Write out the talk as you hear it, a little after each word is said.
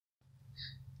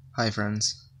Hi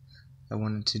friends, I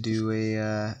wanted to do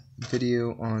a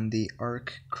video on the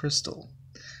arc crystal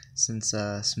since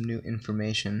some new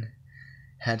information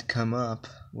had come up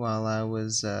while I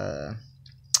was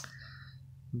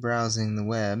browsing the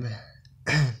web,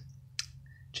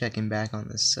 checking back on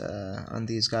this on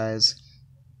these guys.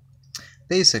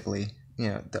 Basically,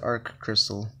 the arc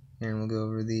crystal. Here, and we'll go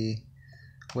over the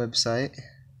website.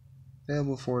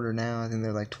 Available for order now. I think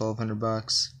they're like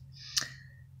 $1,200.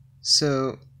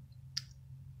 So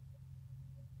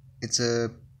it's a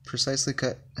precisely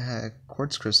cut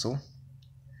quartz crystal,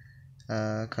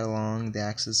 cut along the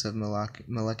axis of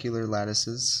molecular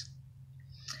lattices,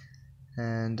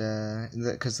 and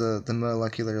because the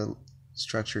molecular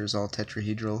structure is all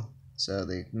tetrahedral, so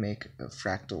they make a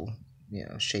fractal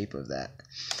shape of that.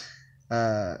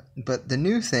 But the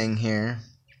new thing here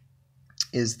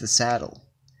is the saddle.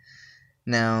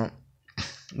 Now,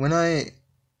 when I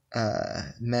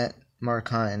met Mark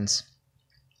Hines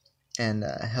and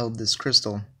held this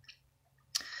crystal,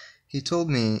 he told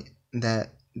me that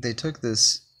they took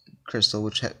this crystal,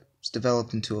 which was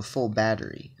developed into a full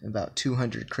battery, about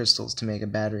 200 crystals to make a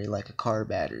battery like a car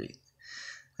battery,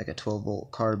 like a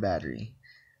 12-volt car battery,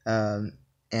 and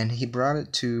he brought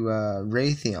it to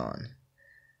Raytheon,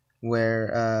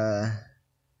 where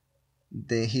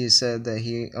he said that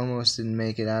he almost didn't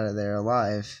make it out of there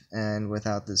alive, and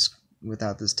without this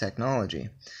technology.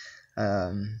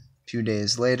 A few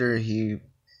days later, he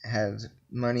had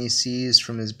money seized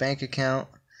from his bank account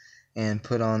and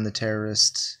put on the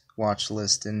terrorist watch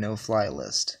list and no-fly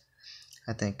list.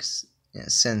 I think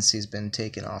since he's been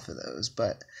taken off of those,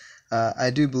 but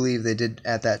I do believe they did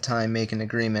at that time make an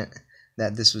agreement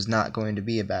that this was not going to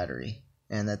be a battery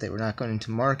and that they were not going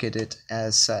to market it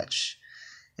as such.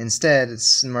 Instead,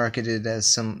 it's marketed as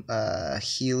some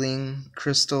healing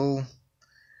crystal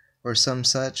or some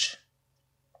such.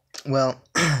 Well,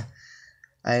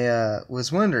 I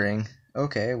was wondering,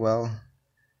 okay, well,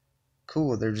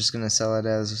 cool, they're just going to sell it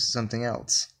as something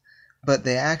else. But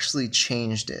they actually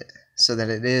changed it so that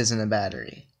it isn't a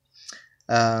battery.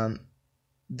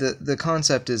 The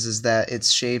concept is that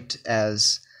it's shaped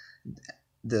as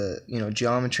the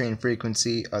geometry and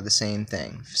frequency are the same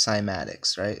thing.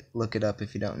 Cymatics, right? Look it up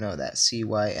if you don't know that.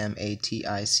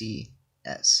 Cymatics,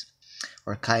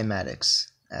 or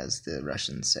kymatics, as the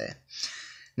Russians say.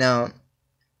 Now,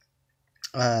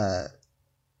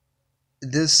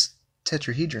 this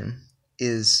tetrahedron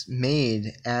is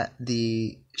made at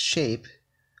the shape,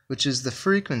 which is the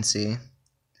frequency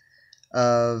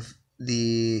of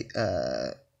the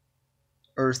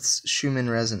Earth's Schumann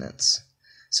resonance.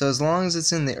 So as long as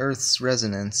it's in the Earth's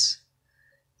resonance,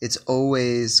 it's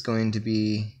always going to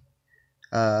be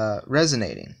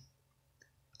resonating.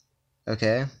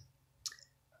 Okay?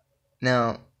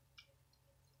 Now,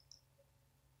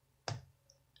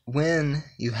 when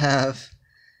you have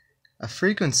a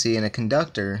frequency in a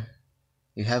conductor,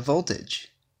 you have voltage.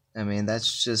 I mean,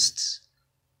 that's just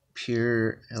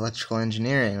pure electrical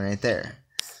engineering right there.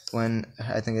 When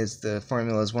I think it's the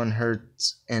formula is 1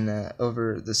 hertz and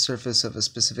over the surface of a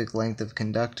specific length of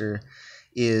conductor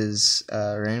is,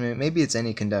 or maybe it's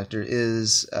any conductor,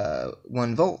 is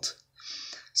 1 volt.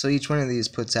 So each one of these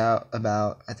puts out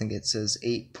about, I think it says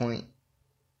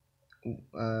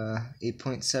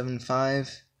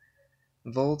 8.75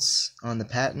 volts on the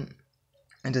patent.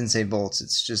 It doesn't say volts,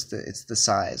 it's just it's the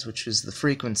size, which is the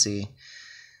frequency,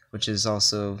 which is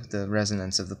also the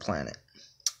resonance of the planet.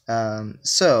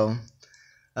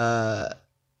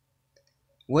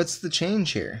 What's the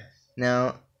change here?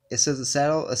 Now, it says the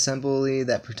saddle assembly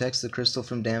that protects the crystal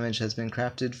from damage has been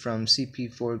crafted from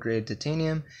CP4 grade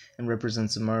titanium and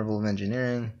represents a marvel of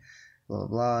engineering. Blah,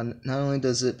 blah, blah. Not only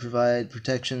does it provide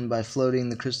protection by floating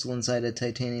the crystal inside a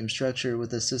titanium structure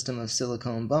with a system of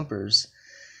silicone bumpers,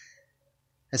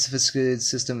 a sophisticated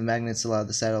system of magnets allowed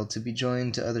the saddle to be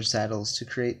joined to other saddles to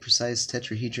create precise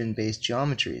tetrahedron-based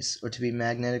geometries, or to be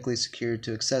magnetically secured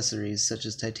to accessories such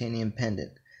as titanium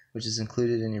pendant, which is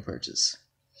included in your purchase.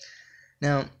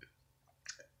 Now,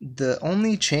 the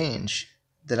only change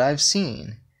that I've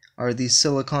seen are these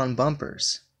silicone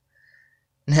bumpers.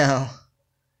 Now,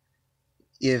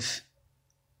 if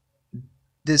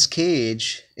this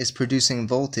cage is producing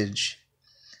voltage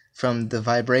from the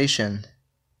vibration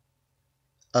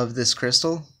of this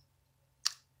crystal,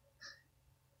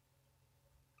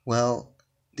 well,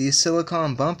 these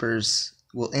silicone bumpers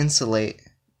will insulate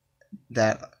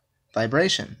that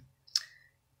vibration.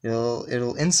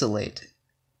 It'll insulate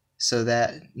so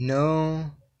that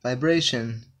no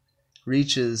vibration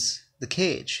reaches the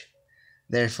cage.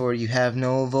 Therefore, you have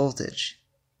no voltage.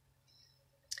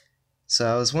 So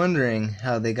I was wondering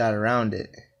how they got around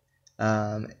it.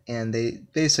 And they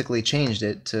basically changed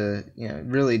it to,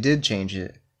 really did change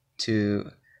it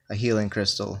to a healing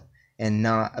crystal and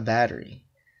not a battery,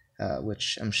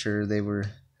 which I'm sure they were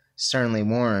sternly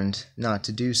warned not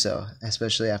to do so,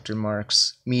 especially after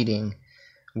Mark's meeting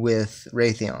with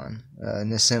Raytheon.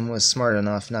 Nassim was smart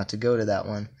enough not to go to that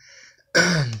one.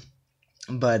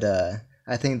 But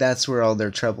I think that's where all their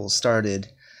trouble started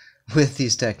with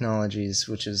these technologies,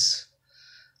 which is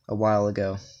a while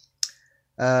ago.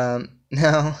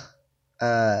 Now,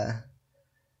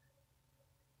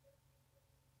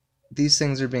 these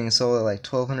things are being sold at like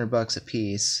 $1,200 a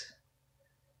piece,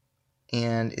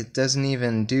 and it doesn't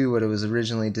even do what it was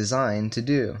originally designed to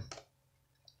do.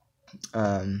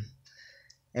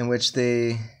 In which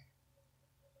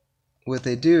what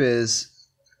they do is,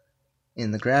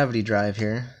 in the gravity drive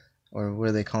here, or what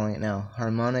are they calling it now?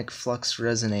 Harmonic flux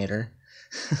resonator.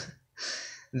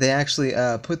 They actually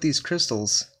put these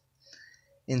crystals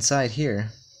inside here,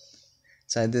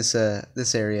 inside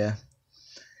this area,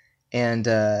 and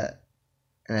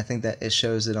I think that it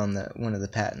shows it on one of the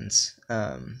patents,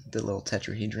 the little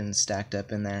tetrahedron stacked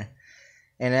up in there,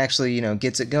 and it actually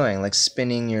gets it going, like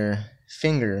spinning your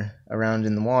finger around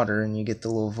in the water, and you get the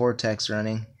little vortex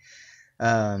running,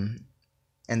 and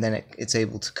then it's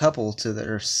able to couple to the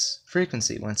Earth's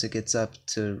frequency once it gets up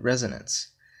to resonance,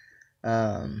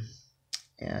 and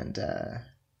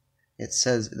it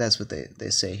says, that's what they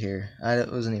say here. I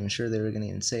wasn't even sure they were going to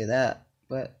even say that,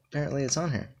 but apparently it's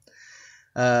on here.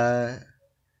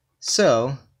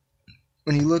 So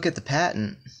when you look at the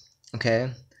patent,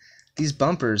 okay, these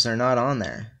bumpers are not on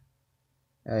there.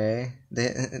 Okay,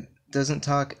 it doesn't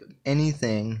talk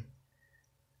anything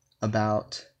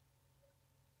about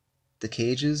the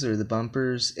cages or the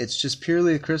bumpers. It's just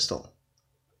purely a crystal.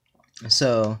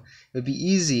 So it would be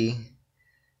easy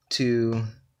to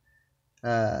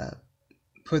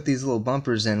put these little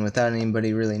bumpers in without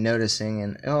anybody really noticing,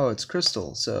 and oh, it's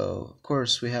crystal, so of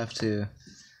course we have to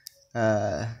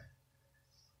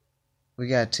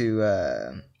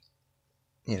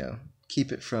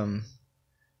keep it from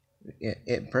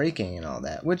it breaking and all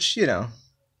that, which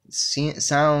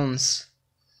sounds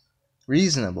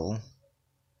reasonable,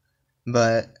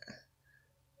 but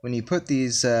when you put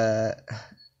these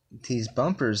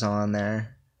bumpers on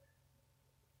there,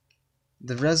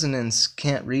 the resonance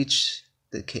can't reach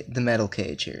the metal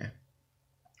cage here,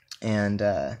 and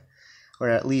or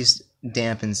at least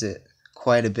dampens it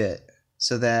quite a bit,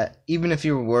 so that even if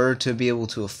you were to be able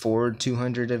to afford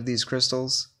 200 of these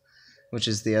crystals, which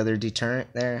is the other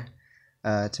deterrent there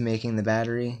to making the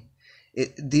battery,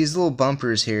 these little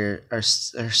bumpers here are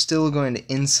still going to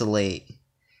insulate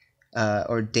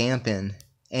or dampen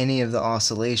any of the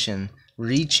oscillation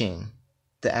reaching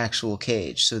the actual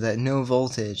cage, so that no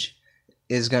voltage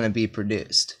is going to be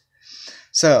produced.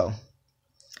 So,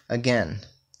 again,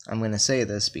 I'm going to say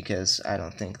this because I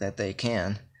don't think that they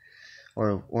can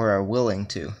or are willing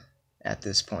to at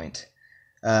this point.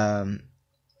 That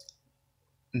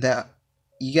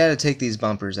you got to take these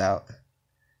bumpers out.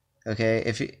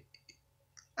 Okay,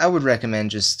 I would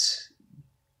recommend just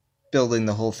building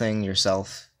the whole thing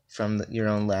yourself from your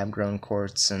own lab-grown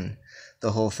quartz and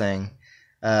the whole thing.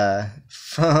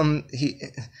 Nassim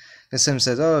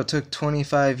says, oh, it took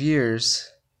 25 years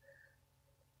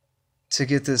to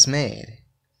get this made.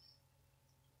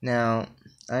 Now,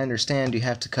 I understand you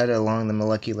have to cut it along the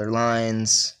molecular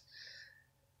lines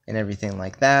and everything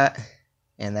like that,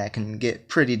 and that can get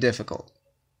pretty difficult.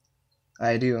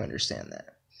 I do understand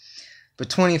that. But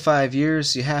 25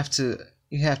 years, you have to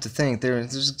think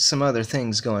there's some other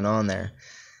things going on there,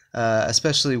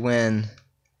 especially when,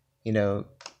 the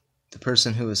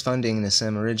person who was funding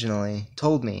Nassim originally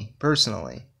told me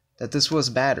personally that this was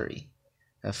a battery,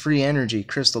 a free energy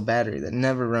crystal battery that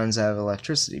never runs out of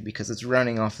electricity because it's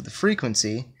running off of the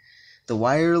frequency, the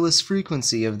wireless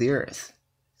frequency of the Earth.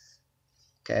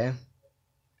 Okay?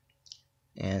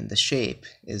 And the shape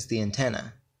is the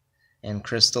antenna. And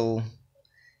crystal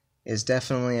is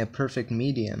definitely a perfect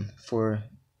medium for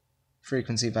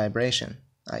frequency vibration,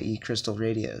 i.e. crystal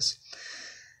radios.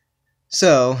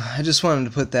 So, I just wanted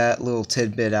to put that little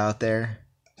tidbit out there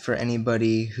for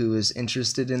anybody who is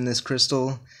interested in this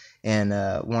crystal and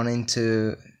wanting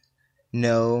to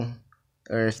know,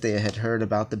 or if they had heard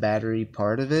about the battery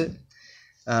part of it,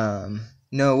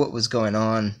 know what was going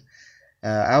on.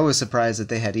 I was surprised that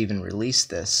they had even released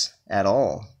this at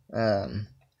all.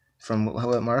 From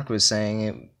what Mark was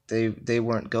saying, they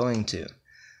weren't going to.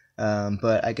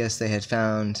 But I guess they had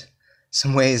found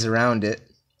some ways around it.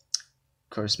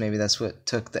 Of course, maybe that's what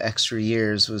took the extra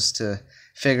years, was to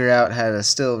figure out how to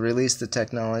still release the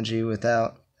technology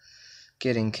without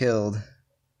getting killed.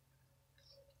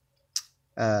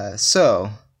 So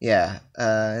yeah,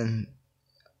 and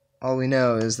all we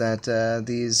know is that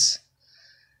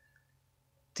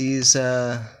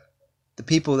the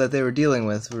people that they were dealing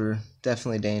with were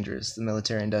definitely dangerous. The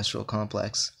military-industrial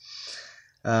complex,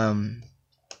 and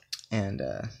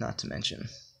not to mention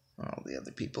all the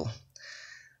other people,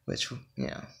 which we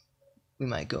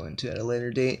might go into at a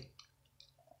later date.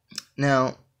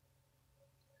 Now,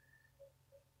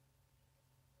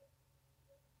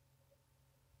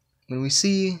 when we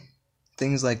see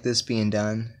things like this being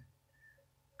done,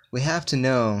 we have to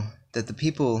know that the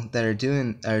people that are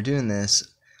doing this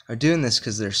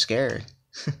because they're scared,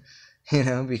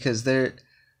 because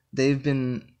they've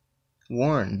been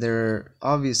warned. They're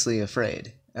obviously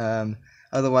afraid.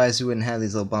 Otherwise, we wouldn't have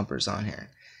these little bumpers on here.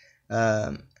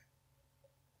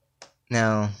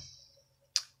 Now,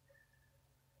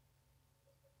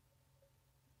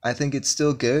 I think it's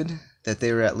still good that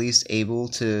they were at least able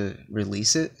to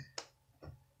release it,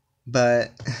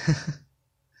 but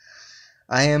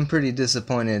I am pretty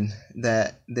disappointed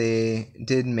that they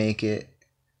did make it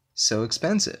so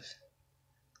expensive.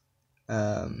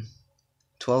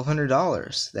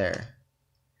 $1,200 there.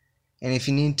 And if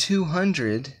you need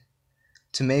 200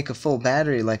 to make a full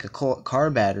battery, like a car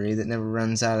battery that never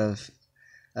runs out of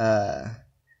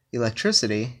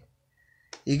electricity,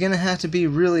 you're going to have to be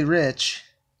really rich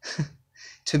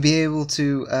to be able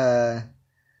to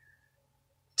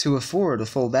afford a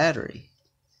full battery.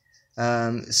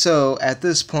 So at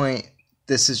this point,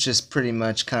 this is just pretty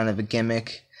much kind of a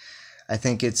gimmick. I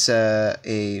think it's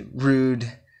a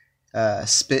rude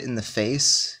spit in the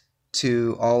face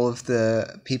to all of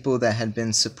the people that had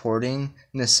been supporting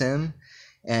Nassim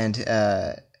and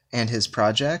his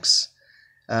projects,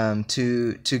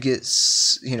 to get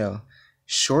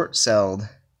short sold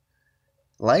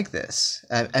like this.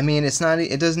 I mean, it's not.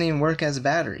 It doesn't even work as a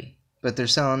battery, but they're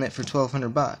selling it for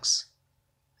 $1,200.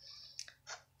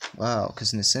 Wow,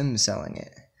 because Nassim is selling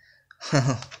it.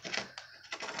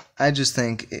 I just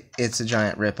think it's a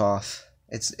giant ripoff.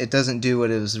 It doesn't do what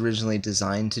it was originally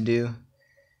designed to do,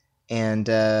 and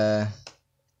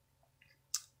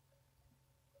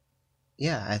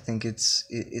yeah, I think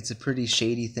it's a pretty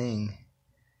shady thing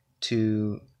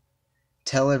to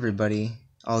tell everybody,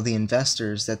 all the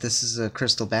investors, that this is a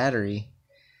crystal battery,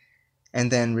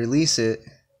 and then release it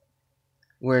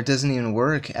where it doesn't even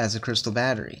work as a crystal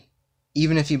battery,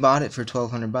 even if you bought it for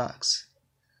 $1,200.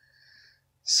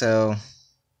 So,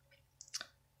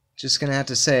 just gonna have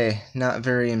to say, not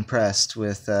very impressed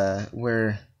with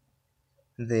where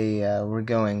they were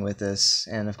going with this.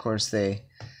 And of course, they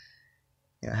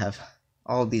have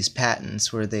all these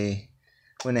patents where they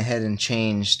went ahead and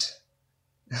changed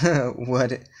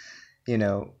what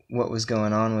was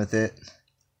going on with it.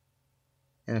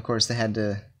 And of course, they had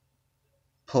to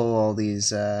pull all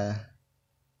these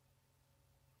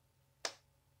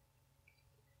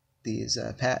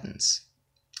patents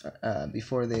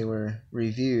before they were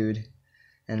reviewed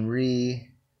and refile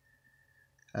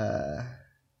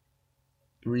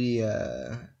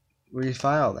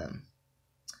them.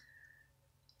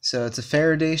 So it's a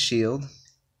Faraday shield.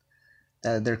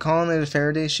 They're calling it a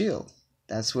Faraday shield.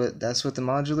 That's what the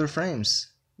modular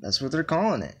frames. That's what they're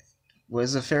calling it. What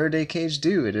does a Faraday cage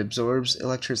do? It absorbs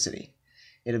electricity.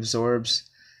 It absorbs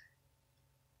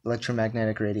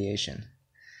electromagnetic radiation.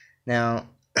 Now,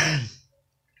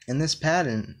 in this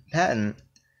patent,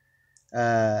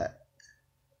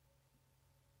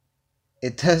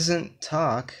 it doesn't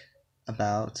talk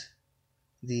about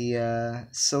the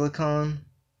silicone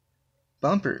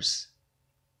bumpers.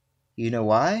 You know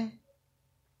why?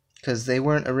 Because they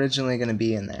weren't originally going to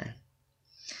be in there.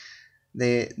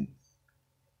 This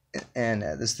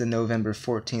is the November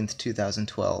 14th,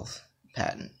 2012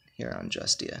 patent here on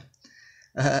Justia.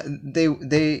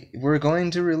 They were going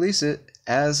to release it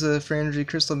as a free energy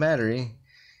crystal battery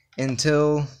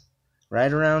until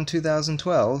right around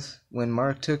 2012, when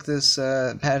Mark took this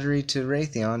battery to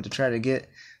Raytheon to try to get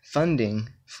funding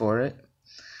for it.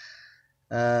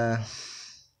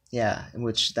 Yeah,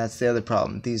 which that's the other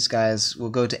problem. These guys will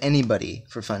go to anybody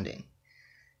for funding,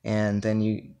 and then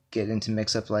you get into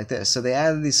mix-up like this. So they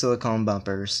added these silicone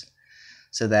bumpers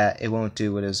so that it won't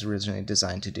do what it was originally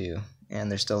designed to do, and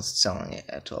they're still selling it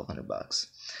at $1,200.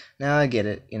 Now I get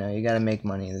it. You got to make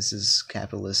money. This is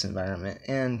capitalist environment,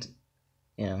 and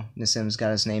Nassim's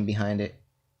got his name behind it,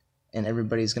 and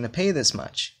everybody's going to pay this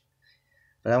much.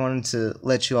 But I wanted to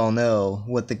let you all know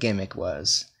what the gimmick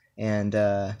was, and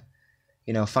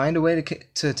find a way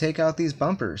to take out these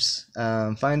bumpers.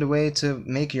 Find a way to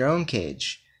make your own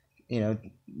cage.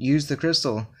 Use the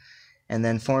crystal, and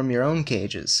then form your own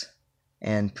cages,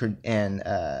 and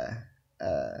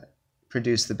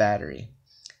produce the battery.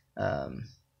 Well,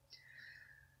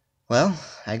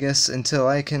 I guess until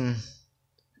I can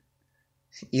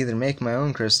either make my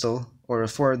own crystal or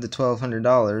afford the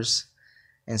 $1,200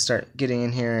 and start getting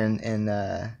in here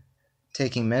and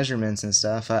taking measurements and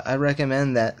stuff, I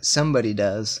recommend that somebody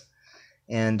does,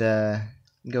 and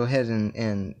go ahead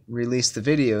and release the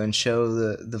video and show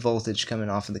the voltage coming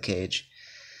off of the cage.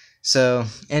 So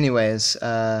anyways,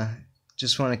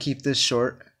 just want to keep this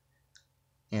short,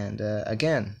 and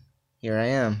again, here I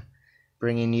am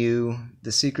bringing you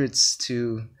the secrets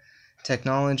to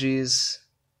technologies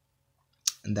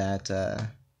that are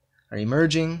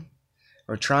emerging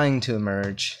or trying to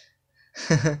emerge.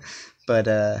 But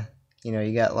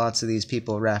you got lots of these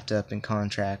people wrapped up in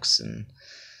contracts and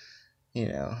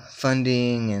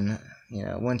funding, and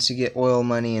once you get oil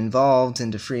money involved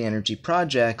into free energy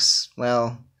projects,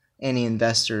 well, any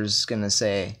investor's going to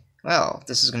say, well,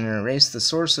 this is going to erase the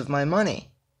source of my money.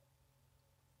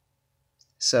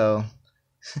 So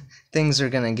things are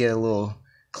going to get a little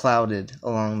clouded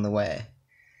along the way.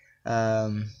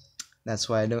 That's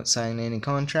why I don't sign any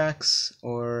contracts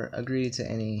or agree to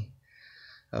any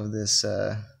of this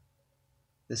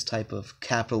type of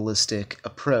capitalistic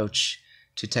approach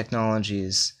to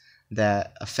technologies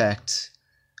that affect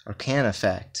or can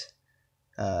affect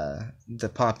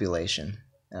the population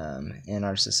in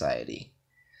our society.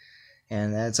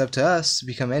 And it's up to us to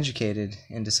become educated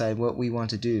and decide what we want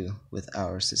to do with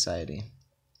our society.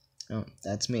 Oh,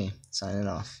 that's me, signing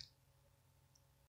off.